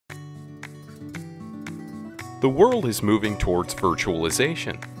The world is moving towards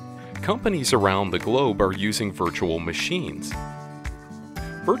virtualization. Companies around the globe are using virtual machines.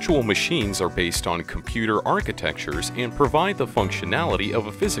 Virtual machines are based on computer architectures and provide the functionality of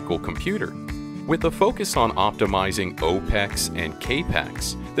a physical computer. With a focus on optimizing OPEX and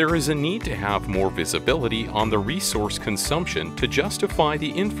CAPEX, there is a need to have more visibility on the resource consumption to justify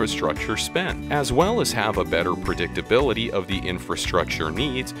the infrastructure spent, as well as have a better predictability of the infrastructure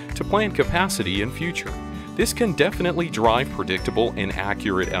needs to plan capacity in future. This can definitely drive predictable and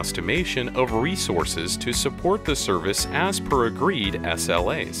accurate estimation of resources to support the service as per agreed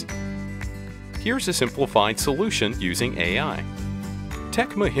SLAs. Here's a simplified solution using AI.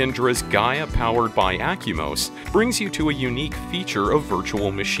 Tech Mahindra's GAiA powered by Acumos brings you to a unique feature of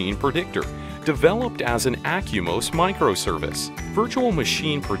Virtual Machine Predictor, developed as an Acumos microservice. Virtual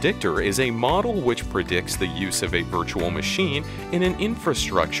Machine Predictor is a model which predicts the use of a virtual machine in an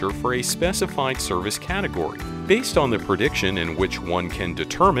infrastructure for a specified service category. Based on the prediction in which one can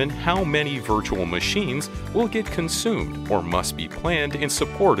determine how many virtual machines will get consumed or must be planned in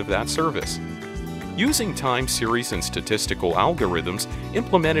support of that service. Using time series and statistical algorithms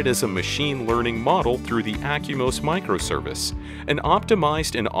implemented as a machine learning model through the Acumos microservice, an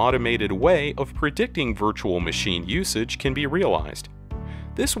optimized and automated way of predicting virtual machine usage can be realized.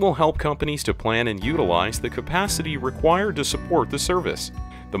 This will help companies to plan and utilize the capacity required to support the service.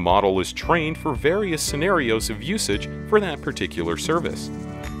 The model is trained for various scenarios of usage for that particular service.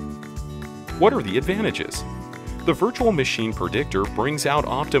 What are the advantages? The Virtual Machine Predictor brings out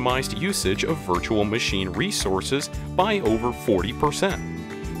optimized usage of virtual machine resources by over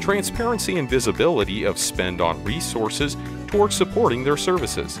 40%. Transparency and visibility of spend on resources towards supporting their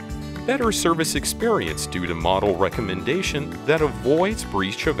services. Better service experience due to model recommendation that avoids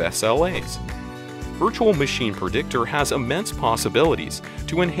breach of SLAs. Virtual Machine Predictor has immense possibilities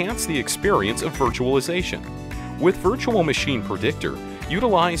to enhance the experience of virtualization. With Virtual Machine Predictor,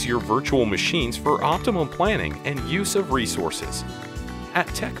 utilize your virtual machines for optimum planning and use of resources. At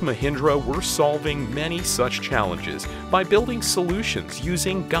Tech Mahindra, we're solving many such challenges by building solutions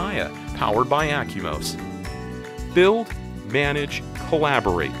using GAiA, powered by Acumos. Build, manage,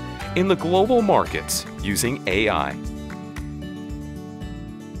 collaborate in the global markets using AI.